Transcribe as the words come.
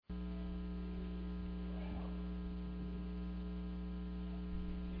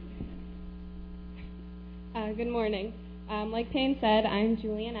Good morning. Like Payne said, I'm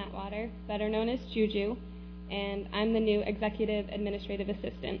Julian Atwater, better known as Juju, and I'm the new Executive Administrative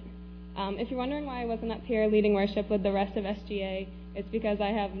Assistant. If you're wondering why I wasn't up here leading worship with the rest of SGA, it's because I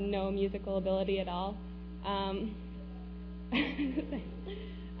have no musical ability at all. I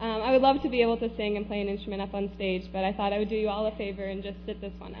would love to be able to sing and play an instrument up on stage, but I thought I would do you all a favor and just sit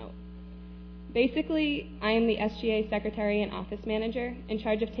this one out. Basically, I am the SGA Secretary and Office Manager in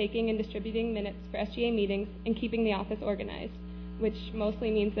charge of taking and distributing minutes for SGA meetings and keeping the office organized, which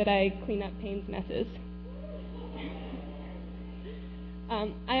mostly means that I clean up Payne's messes.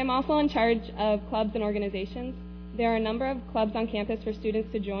 I am also in charge of clubs and organizations. There are a number of clubs on campus for students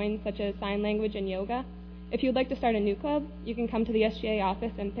to join, such as sign language and yoga. If you'd like to start a new club, you can come to the SGA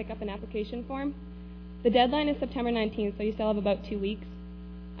office and pick up an application form. The deadline is September 19th, so you still have about 2 weeks.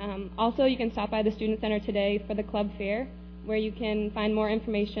 Also, you can stop by the Student Center today for the club fair, where you can find more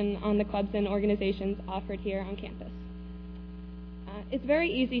information on the clubs and organizations offered here on campus. It's very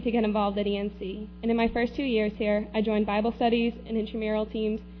easy to get involved at ENC, and in my first 2 years here, I joined Bible studies and intramural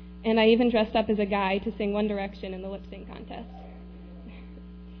teams, and I even dressed up as a guy to sing One Direction in the lip sync contest.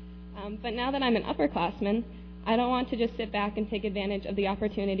 But now that I'm an upperclassman, I don't want to just sit back and take advantage of the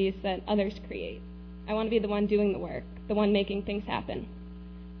opportunities that others create. I want to be the one doing the work, the one making things happen.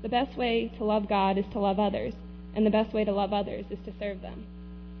 The best way to love God is to love others, and the best way to love others is to serve them.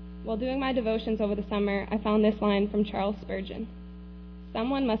 While doing my devotions over the summer, I found this line from Charles Spurgeon: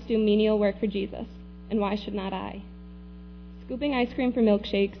 "Someone must do menial work for Jesus, and why should not I?" Scooping ice cream for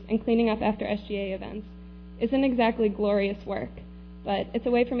milkshakes and cleaning up after SGA events isn't exactly glorious work, but it's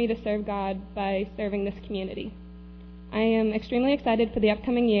a way for me to serve God by serving this community. I am extremely excited for the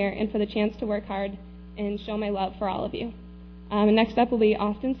upcoming year and for the chance to work hard and show my love for all of you. Next up will be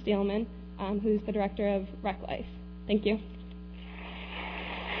Austin Steelman, who's the director of Rec Life. Thank you.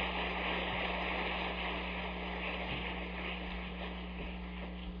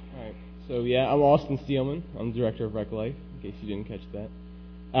 All right. So, I'm Austin Steelman. I'm the director of Rec Life, in case you didn't catch that.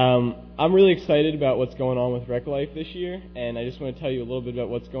 I'm really excited about what's going on with Rec Life this year, and I just want to tell you a little bit about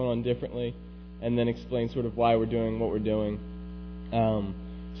what's going on differently and then explain sort of why we're doing what we're doing.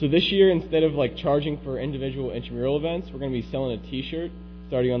 So this year, instead of charging for individual intramural events, we're going to be selling a T-shirt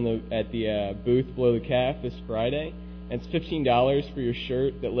starting at the booth below the calf this Friday. And it's $15 for your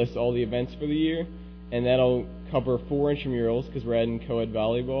shirt that lists all the events for the year, and that'll cover 4 intramurals because we're adding co-ed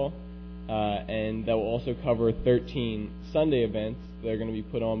volleyball, and that will also cover 13 Sunday events that are going to be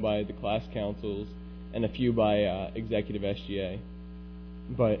put on by the class councils and a few by Executive SGA.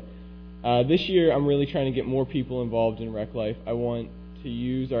 But this year, I'm really trying to get more people involved in Rec Life. I want to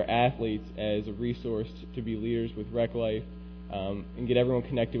use our athletes as a resource to be leaders with Rec Life and get everyone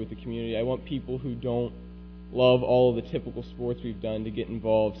connected with the community. I want people who don't love all of the typical sports we've done to get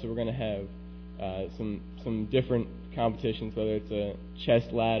involved, so we're going to have some different competitions, whether it's a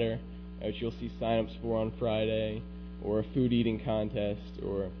chest ladder, which you'll see sign-ups for on Friday, or a food eating contest,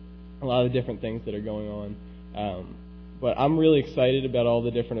 or a lot of different things that are going on. But I'm really excited about all the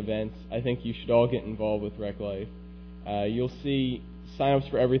different events. I think you should all get involved with Rec Life. You'll see sign-ups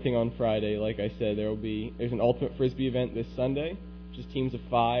for everything on Friday. Like I said, there's an ultimate frisbee event this Sunday, which is teams of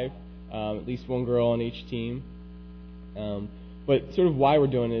 5, at least one girl on each team. But sort of why we're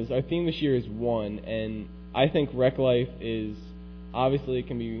doing it is our theme this year is one, and I think Rec Life is obviously it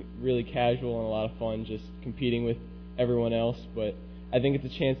can be really casual and a lot of fun just competing with everyone else, but I think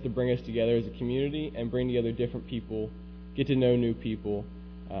it's a chance to bring us together as a community and bring together different people, get to know new people,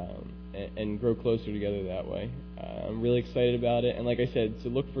 and grow closer together that way. I'm really excited about it, and like I said, so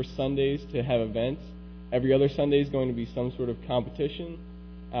look for Sundays to have events. Every other Sunday is going to be some sort of competition,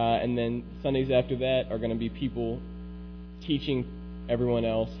 and then Sundays after that are going to be people teaching everyone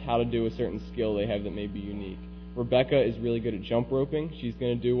else how to do a certain skill they have that may be unique. Rebecca is really good at jump roping. She's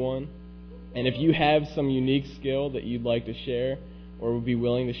going to do one. And if you have some unique skill that you'd like to share or would be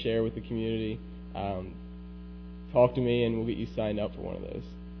willing to share with the community, talk to me and we'll get you signed up for one of those.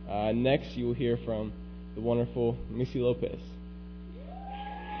 Next, you will hear from the wonderful Missy Lopez.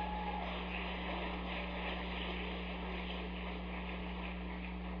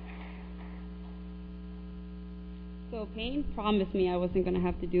 So Payne promised me I wasn't going to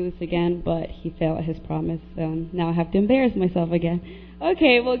have to do this again, but he failed at his promise, so now I have to embarrass myself again.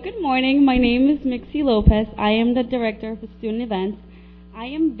 Okay, well, good morning. My name is Mixie Lopez. I am the director for student events. I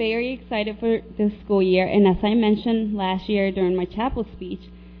am very excited for this school year, and as I mentioned last year during my chapel speech,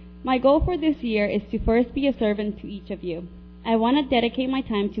 my goal for this year is to first be a servant to each of you. I want to dedicate my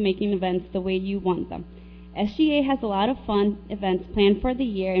time to making events the way you want them. SGA has a lot of fun events planned for the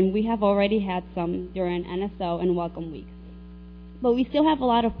year, and we have already had some during NSO and Welcome Weeks. But we still have a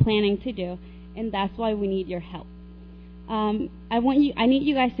lot of planning to do, and that's why we need your help. I need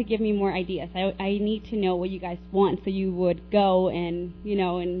you guys to give me more ideas. I need to know what you guys want, so you would go and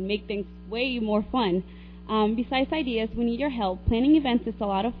and make things way more fun. Besides ideas, we need your help. Planning events is a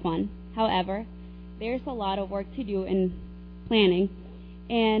lot of fun. However, there's a lot of work to do in planning,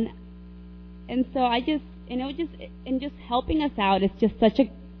 and so just helping us out is just such a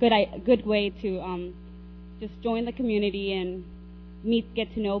good way to just join the community and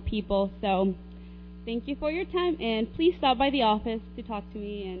get to know people. So thank you for your time, and please stop by the office to talk to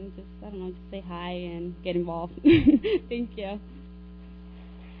me and just say hi and get involved. Thank you.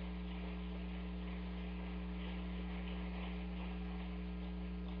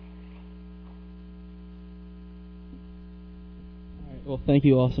 Well, thank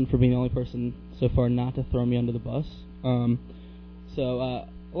you, Austin, for being the only person so far not to throw me under the bus. A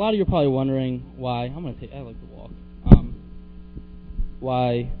lot of you are probably wondering why. I like to walk.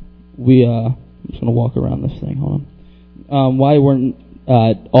 Why we I'm just gonna walk around this thing. Hold on. Why we're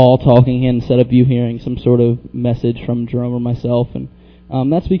all talking instead of you hearing some sort of message from Jerome or myself, and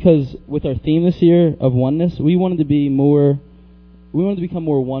that's because with our theme this year of oneness, we wanted to become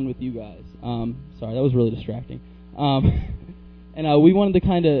more one with you guys. Sorry, that was really distracting. And we wanted to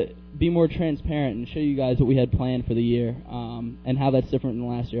kind of be more transparent and show you guys what we had planned for the year, and how that's different than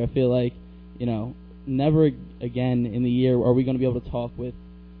last year. I feel like, never again in the year are we going to be able to talk with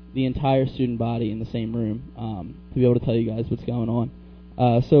the entire student body in the same room to be able to tell you guys what's going on.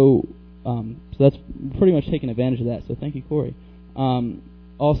 So that's pretty much taking advantage of that. So thank you, Corey.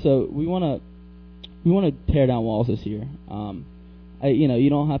 Also, we want to tear down walls this year. You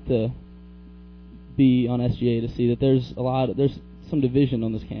don't have to be on SGA to see that there's some division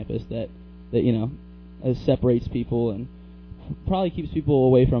on this campus that separates people and probably keeps people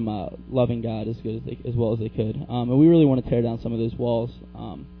away from loving God as well as they could. And we really want to tear down some of those walls,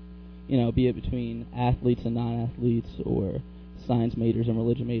 be it between athletes and non-athletes, or science majors and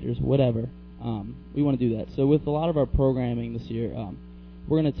religion majors, whatever. We want to do that. So with a lot of our programming this year,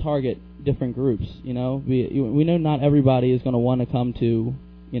 we're going to target different groups. We know not everybody is going to want to come to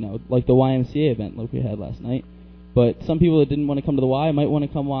like the YMCA event like we had last night. But some people that didn't want to come to the Y might want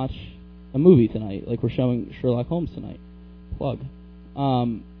to come watch a movie tonight, like we're showing Sherlock Holmes tonight. Plug.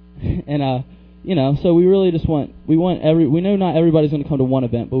 So we really just we know not everybody's going to come to one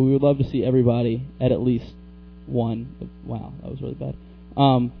event, but we would love to see everybody at least one. Wow, that was really bad.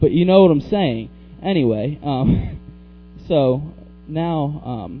 But you know what I'm saying. Anyway, so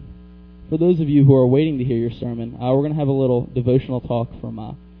now, for those of you who are waiting to hear your sermon, we're going to have a little devotional talk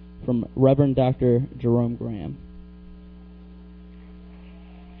from Reverend Dr. Jerome Graham.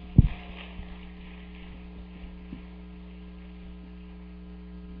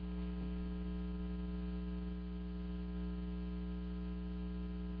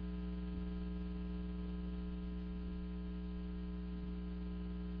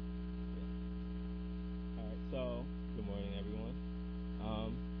 So, good morning, everyone.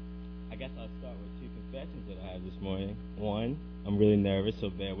 I guess I'll start with two confessions that I have this morning. One, I'm really nervous, so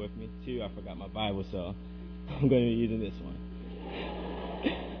bear with me. Two, I forgot my Bible, so I'm going to be using this one.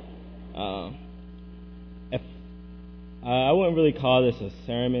 I wouldn't really call this a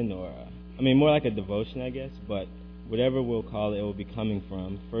sermon more like a devotion, I guess, but whatever we'll call it will be coming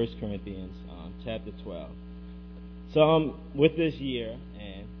from 1 Corinthians chapter 12. So with this year,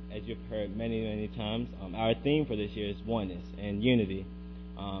 and as you've heard many, many times, our theme for this year is oneness and unity.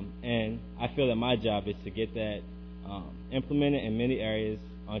 And I feel that my job is to get that implemented in many areas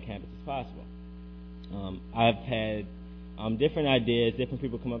on campus as possible. I've had different ideas, different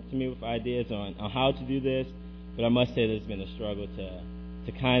people come up to me with ideas on how to do this, but I must say that it's been a struggle to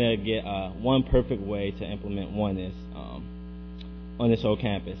kind of get one perfect way to implement oneness on this whole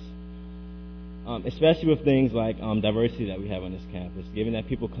campus. Especially with things like diversity that we have on this campus. Given that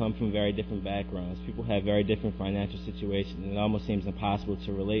people come from very different backgrounds, people have very different financial situations, and it almost seems impossible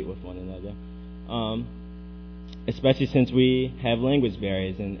to relate with one another. Especially since we have language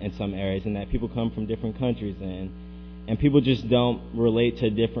barriers in some areas, and that people come from different countries, and people just don't relate to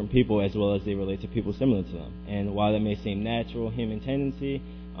different people as well as they relate to people similar to them. And while that may seem natural human tendency,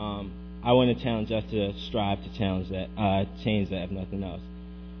 I want to challenge us to strive to change that, if nothing else.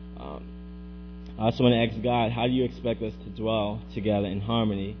 I also want to ask God, how do you expect us to dwell together in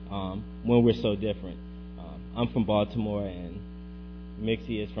harmony when we're so different? I'm from Baltimore, and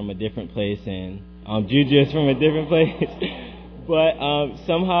Mixie is from a different place, and Juju is from a different place. But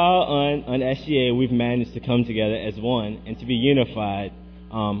somehow on SGA, we've managed to come together as one and to be unified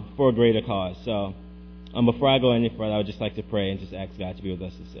for a greater cause. So before I go any further, I would just like to pray and just ask God to be with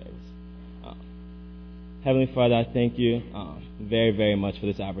us this service. Heavenly Father, I thank you very, very much for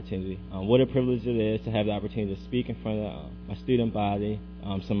this opportunity. What a privilege it is to have the opportunity to speak in front of my student body,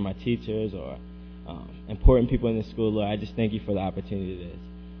 some of my teachers, or important people in the school. Lord, I just thank you for the opportunity it is.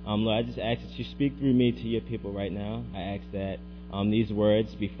 Lord, I just ask that you speak through me to your people right now. I ask that these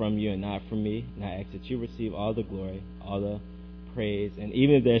words be from you and not from me. And I ask that you receive all the glory, all the praise, and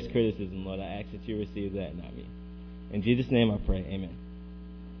even if there's criticism, Lord, I ask that you receive that, not me. In Jesus' name I pray, amen.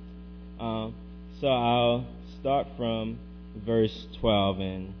 So I'll start from verse 12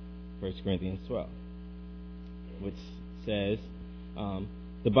 in 1 Corinthians 12, which says,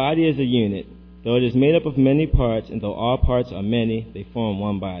 the body is a unit. Though it is made up of many parts, and though all parts are many, they form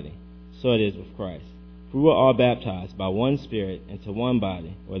one body. So it is with Christ. For we were all baptized by one Spirit into one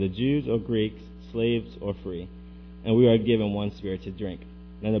body, whether Jews or Greeks, slaves or free, and we are given one Spirit to drink.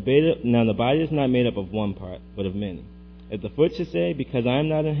 Now the body is not made up of one part, but of many. If the foot should say, because I am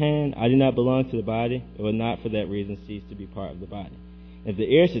not a hand, I do not belong to the body, it will not for that reason cease to be part of the body. If the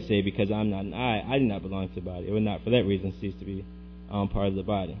ear should say, because I am not an eye, I do not belong to the body, it will not for that reason cease to be part of the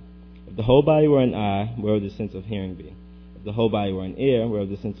body. If the whole body were an eye, where would the sense of hearing be? If the whole body were an ear, where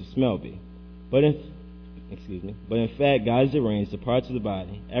would the sense of smell be? But in fact, God has arranged the parts of the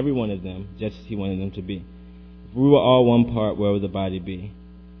body, every one of them, just as he wanted them to be. If we were all one part, where would the body be?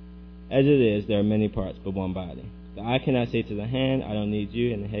 As it is, there are many parts, but one body. The eye cannot say to the hand, I don't need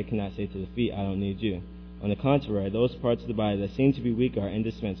you, and the head cannot say to the feet, I don't need you. On the contrary, those parts of the body that seem to be weak are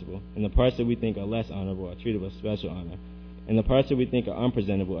indispensable, and the parts that we think are less honorable are treated with special honor. And the parts that we think are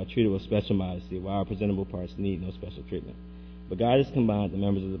unpresentable are treated with special modesty, while our presentable parts need no special treatment. But God has combined the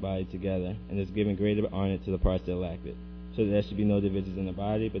members of the body together, and has given greater honor to the parts that lack it, so that there should be no divisions in the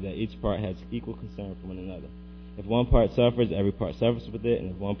body, but that each part has equal concern for one another. If one part suffers, every part suffers with it,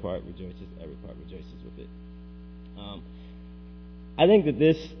 and if one part rejoices, every part rejoices with it. I think that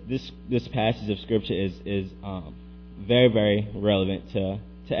this passage of Scripture is very, very relevant to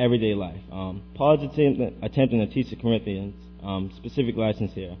everyday life. Paul's attempting to teach the Corinthians specific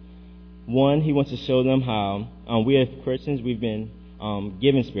lessons here. One, he wants to show them how we as Christians, we've been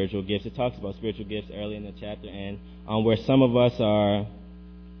given spiritual gifts. It talks about spiritual gifts early in the chapter, and where some of us are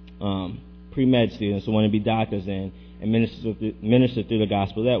pre-med students who want to be doctors and minister through the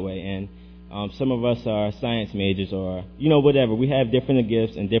gospel that way, and some of us are science majors or, whatever. We have different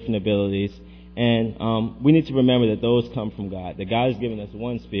gifts and different abilities, and we need to remember that those come from God, that God has given us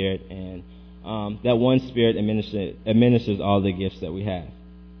one Spirit, and that one Spirit administers all the gifts that we have.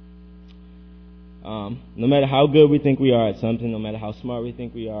 No matter how good we think we are at something, no matter how smart we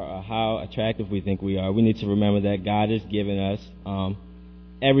think we are, or how attractive we think we are, we need to remember that God has given us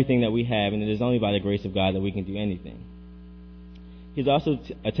everything that we have, and it is only by the grace of God that we can do anything. He's also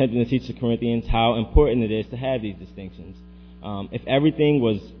attempting to teach the Corinthians how important it is to have these distinctions. If everything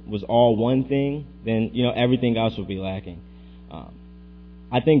was all one thing, then everything else would be lacking.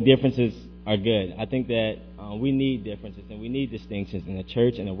 I think differences are good. I think that we need differences and we need distinctions in the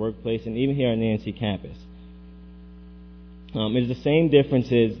church and the workplace and even here on the ANC campus. It's the same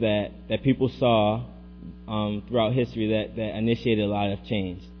differences that people saw throughout history that initiated a lot of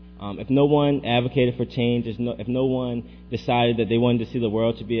change. If no one advocated for change, if no one decided that they wanted to see the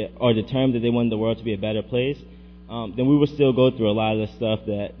world or determined that they wanted the world to be a better place, then we would still go through a lot of the stuff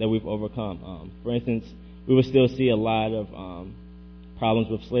that we've overcome. For instance, we would still see a lot of problems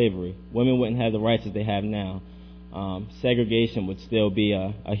with slavery. Women wouldn't have the rights that they have now. Segregation would still be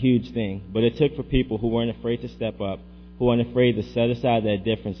a huge thing. But it took for people who weren't afraid to step up, who weren't afraid to set aside their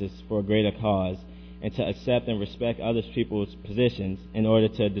differences for a greater cause, and to accept and respect other people's positions in order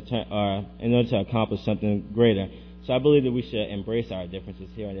to accomplish something greater. So I believe that we should embrace our differences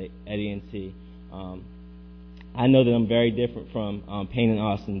here at ENC. I know that I'm very different from Payne and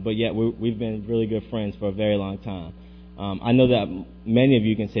Austin, but yet we've been really good friends for a very long time. I know that many of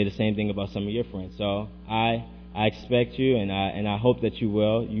you can say the same thing about some of your friends. So I expect you, and I hope that you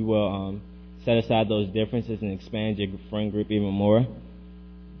will set aside those differences and expand your friend group even more.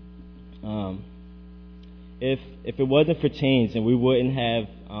 If it wasn't for change, then we wouldn't have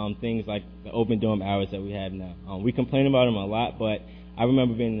things like the open dorm hours that we have now. We complain about them a lot, but I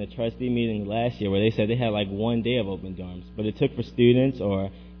remember being in the trustee meeting last year where they said they had like 1 day of open dorms, but it took for students or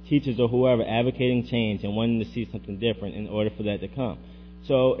teachers or whoever advocating change and wanting to see something different in order for that to come.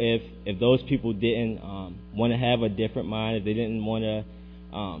 So if those people didn't want to have a different mind, if they didn't want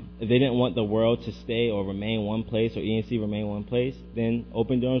the world to stay or remain one place or ENC remain one place, then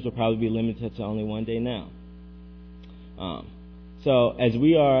open dorms will probably be limited to only 1 day now. So as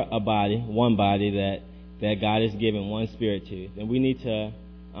we are a body, one body that God has given one Spirit to, then we need to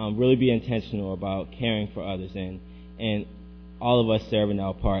really be intentional about caring for others and all of us serving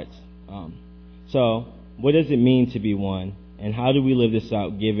our parts. So what does it mean to be one, and how do we live this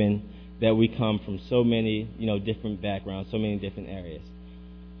out given that we come from so many, different backgrounds, so many different areas?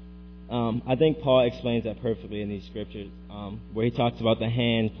 I think Paul explains that perfectly in these scriptures, where he talks about the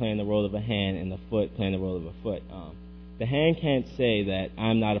hand playing the role of a hand and the foot playing the role of a foot. The hand can't say that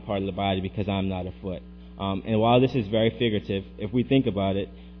I'm not a part of the body because I'm not a foot. And while this is very figurative, if we think about it,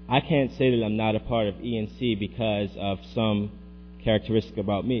 I can't say that I'm not a part of ENC because of some characteristic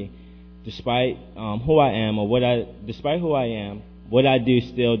about me. Despite who I am, what I do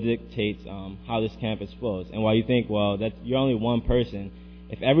still dictates how this campus flows. And while you think, well, you're only one person,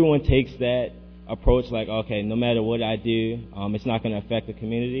 if everyone takes that approach, like, okay, no matter what I do, it's not going to affect the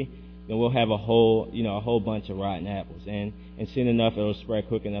community, then we'll have a whole bunch of rotten apples. And soon enough, it'll spread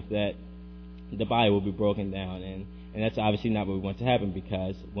quick enough that the body will be broken down. And that's obviously not what we want to happen,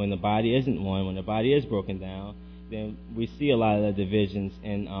 because when the body isn't one, when the body is broken down, then we see a lot of the divisions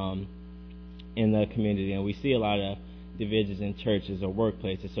in the community, and we see a lot of divisions in churches or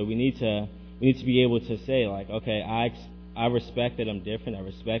workplaces. So we need to be able to say, like, okay, I respect that I'm different. I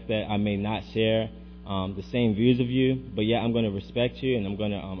respect that I may not share the same views of you, but yeah, I'm going to respect you, and I'm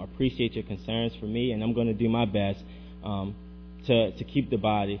going to appreciate your concerns for me, and I'm going to do my best to keep the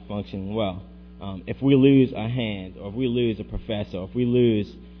body functioning well. If we lose a hand, or if we lose a professor, or if we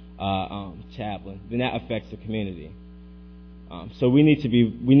lose chaplain, then that affects the community. So we need to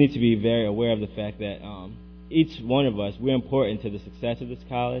be very aware of the fact that each one of us, we're important to the success of this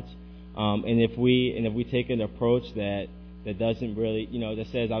college. And if we take an approach that doesn't really, that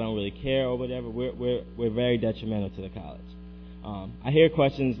says I don't really care or whatever, we're very detrimental to the college. I hear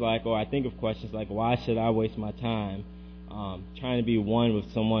questions like, or I think of questions like, why should I waste my time trying to be one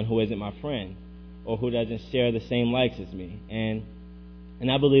with someone who isn't my friend, or who doesn't share the same likes as me?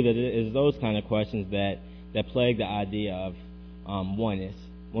 And I believe that it is those kind of questions that plague the idea of oneness.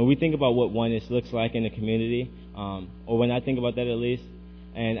 When we think about what oneness looks like in the community, or when I think about that at least,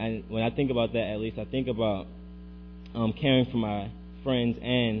 and when I think about that at least, I think about caring for my friends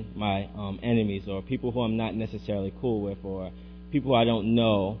and my enemies, or people who I'm not necessarily cool with, or people I don't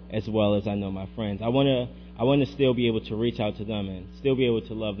know as well as I know my friends. I want to still be able to reach out to them and still be able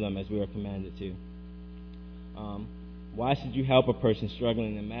to love them as we are commanded to. Why should you help a person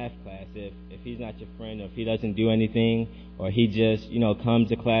struggling in math class if he's not your friend, or if he doesn't do anything, or he just comes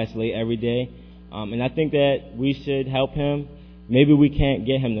to class late every day? And I think that we should help him. Maybe we can't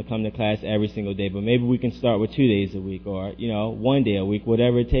get him to come to class every single day, but maybe we can start with 2 days a week, or 1 day a week,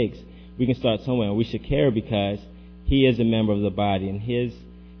 whatever it takes. We can start somewhere. We should care because he is a member of the body, and his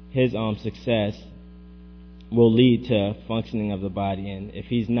success will lead to functioning of the body. And if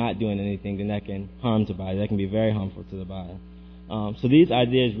he's not doing anything, then that can harm the body. That can be very harmful to the body. So these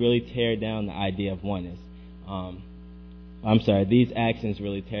ideas really tear down the idea of oneness. These actions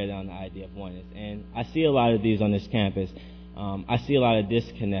really tear down the idea of oneness. And I see a lot of these on this campus. I see a lot of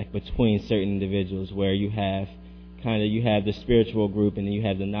disconnect between certain individuals, where you have the spiritual group, and then you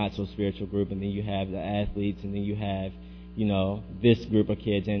have the not so spiritual group, and then you have the athletes, and then you have this group of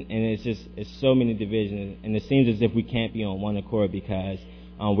kids, and it's so many divisions, and it seems as if we can't be on one accord because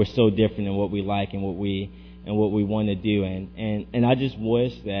we're so different in what we like and what we want to do, and I just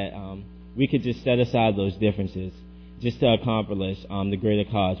wish that we could just set aside those differences just to accomplish the greater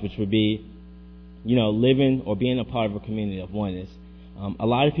cause, which would be living or being a part of a community of oneness. A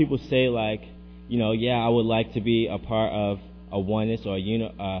lot of people say, like, I would like to be a part of a oneness or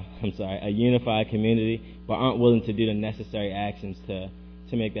a unified community, but aren't willing to do the necessary actions to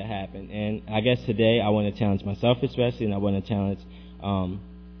make that happen. And I guess today I want to challenge myself especially, and I want to challenge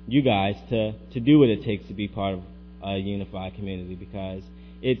you guys to do what it takes to be part of a unified community, because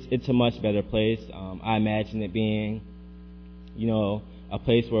it's a much better place. I imagine it being, a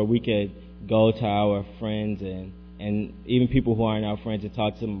place where we could go to our friends and even people who aren't our friends and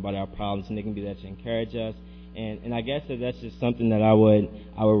talk to them about our problems, and they can be there to encourage us. And I guess that's just something that I would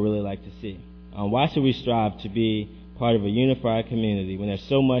really like to see. Why should we strive to be part of a unified community when there's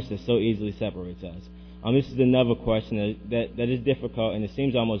so much that so easily separates us? This is another question that is difficult, and it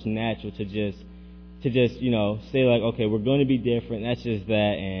seems almost natural to just say, like, okay, we're going to be different. That's just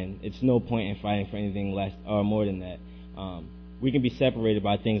that, and it's no point in fighting for anything less or more than that. We can be separated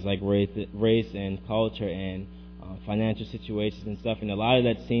by things like race and culture and financial situations and stuff, and a lot of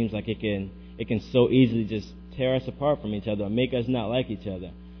that seems like it can so easily just tear us apart from each other, or make us not like each other.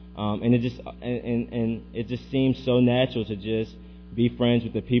 And it just seems so natural to just be friends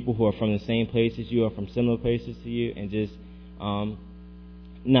with the people who are from the same place as you, or from similar places to you, and just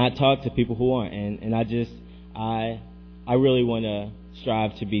not talk to people who aren't. And I really want to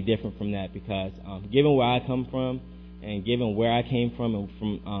strive to be different from that, because given where I come from and given where I came from and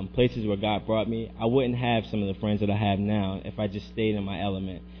from places where God brought me, I wouldn't have some of the friends that I have now if I just stayed in my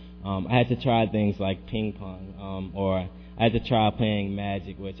element. I had to try things like ping pong, or I had to try playing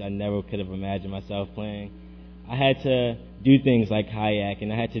Magic, which I never could have imagined myself playing. I had to do things like kayak,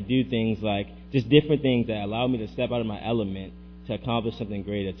 and I had to do things like just different things that allowed me to step out of my element to accomplish something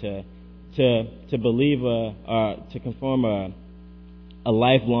greater, to believe or to conform a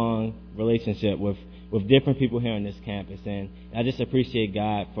lifelong relationship with different people here on this campus. And I just appreciate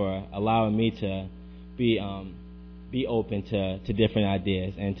God for allowing me to be open to different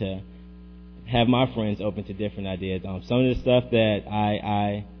ideas and to have my friends open to different ideas. Some of the stuff that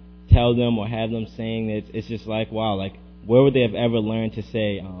I tell them or have them saying, it's just like, wow, like where would they have ever learned to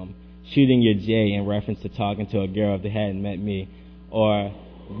say shooting your J in reference to talking to a girl if they hadn't met me? Or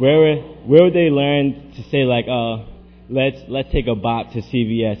where would they learn to say like, oh, let's take a bop to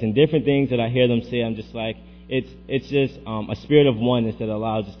CVS, and different things that I hear them say. I'm just like, it's just a spirit of oneness that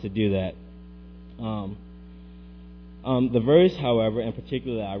allows us to do that. The verse, however, in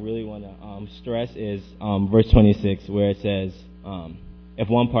particular that I really want to stress is verse 26, where it says, if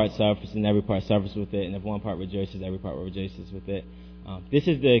one part suffers, then every part suffers with it, and if one part rejoices, every part rejoices with it. This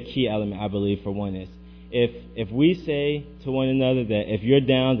is the key element, I believe, for oneness. If we say to one another that if you're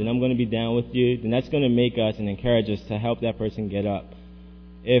down, then I'm going to be down with you, then that's going to make us and encourage us to help that person get up.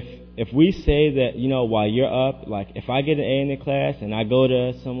 If we say that, while you're up, like if I get an A in the class and I go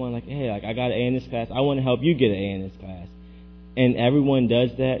to someone like, hey, like I got an A in this class, I want to help you get an A in this class. And everyone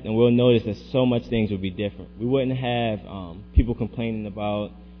does that, and we'll notice that so much things would be different. We wouldn't have people complaining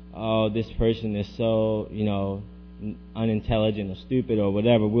about, oh, this person is so, unintelligent or stupid or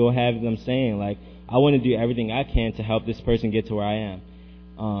whatever. We'll have them saying, like, I want to do everything I can to help this person get to where I am.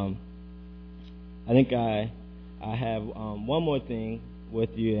 I think I have one more thing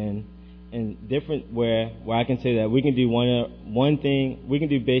with you, and different where I can say that we can do one thing. We can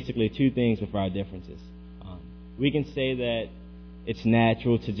do basically two things with our differences. We can say that it's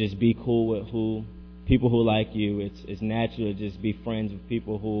natural to just be cool with people who like you. It's natural to just be friends with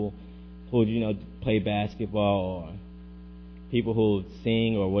people who play basketball, or people who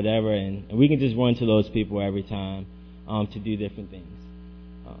sing or whatever, and we can just run to those people every time to do different things.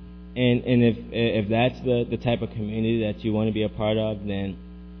 And if that's the type of community that you want to be a part of, then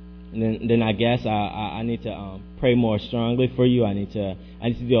I guess I need to pray more strongly for you. I need to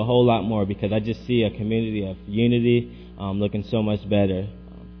do a whole lot more, because I just see a community of unity looking so much better.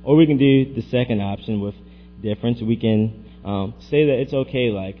 Or we can do the second option with difference. We can say that it's okay,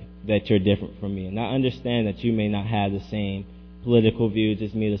 like that you're different from me, and I understand that you may not have the same political views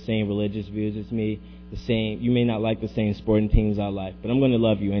as me, the same religious views as me, you may not like the same sporting teams I like, but I'm going to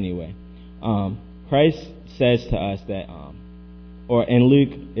love you anyway. Christ says to us that, or in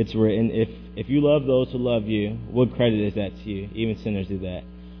Luke it's written, if you love those who love you, what credit is that to you? Even sinners do that.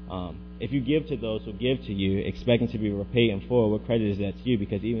 If you give to those who give to you, expecting to be repaid in full, what credit is that to you?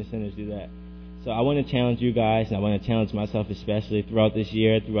 Because even sinners do that. So I want to challenge you guys, and I want to challenge myself especially throughout this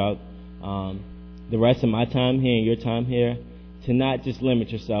year, throughout the rest of my time here and your time here, to not just limit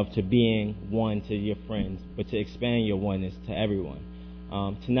yourself to being one to your friends, but to expand your oneness to everyone.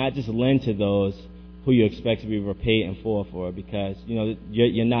 To not just lend to those who you expect to be repaid in full for, because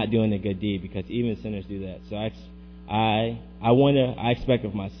you're not doing a good deed, because even sinners do that. So I expect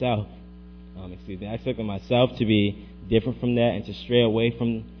of myself, I expect of myself to be different from that, and to stray away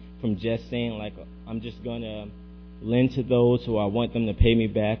from just saying like, I'm just going to lend to those who I want them to pay me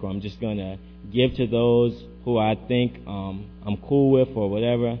back, or I'm just going to give to those who I think I'm cool with or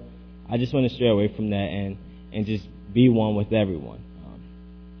whatever. I just want to stray away from that and just be one with everyone.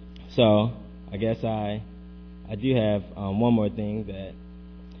 So I guess I do have one more thing that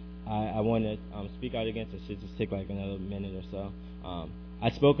I want to speak out against. It should just take like another minute or so. I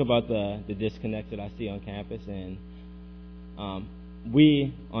spoke about the disconnect that I see on campus, and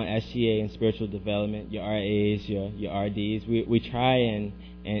we on SGA and spiritual development, your RAs, your RDs, we try and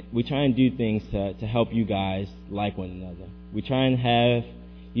we try and do things to help you guys like one another. We try and have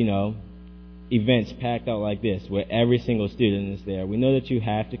events packed out like this where every single student is there. We know that you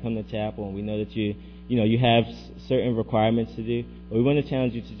have to come to chapel, and we know that you have certain requirements to do, but we want to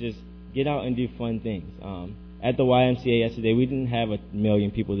challenge you to just get out and do fun things. At the YMCA yesterday, we didn't have 1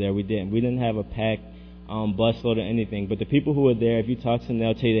 million people there. We didn't have a packed busload or anything, but the people who were there, if you talk to them,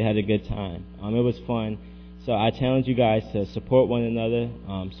 they'll tell you they had a good time. It was fun. So I challenge you guys to support one another,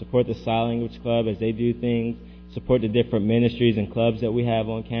 support the Sign Language Club as they do things, support the different ministries and clubs that we have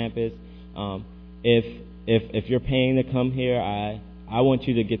on campus. If you're paying to come here, I want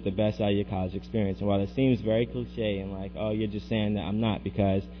you to get the best out of your college experience. And while it seems very cliche and like, oh, you're just saying that, I'm not,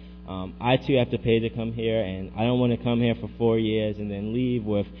 because I too have to pay to come here, and I don't want to come here for 4 years and then leave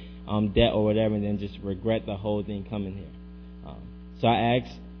with debt or whatever, and then just regret the whole thing coming here. So I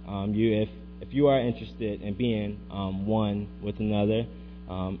ask you if you are interested in being one with another,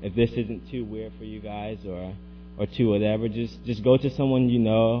 if this isn't too weird for you guys or too whatever, just go to someone you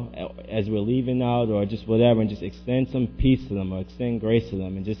know as we're leaving out or just whatever, and just extend some peace to them or extend grace to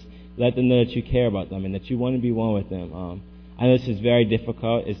them, and just let them know that you care about them and that you want to be one with them. I know this is very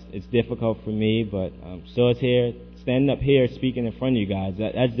difficult. It's difficult for me, but so it's here, standing up here speaking in front of you guys.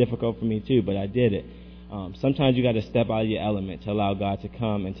 That's difficult for me too, but I did it. Sometimes you got to step out of your element to allow God to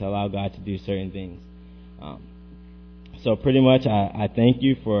come and to allow God to do certain things. So pretty much, I thank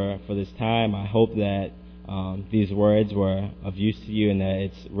you for this time. I hope that these words were of use to you and that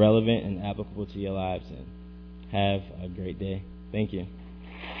it's relevant and applicable to your lives. And have a great day. Thank you.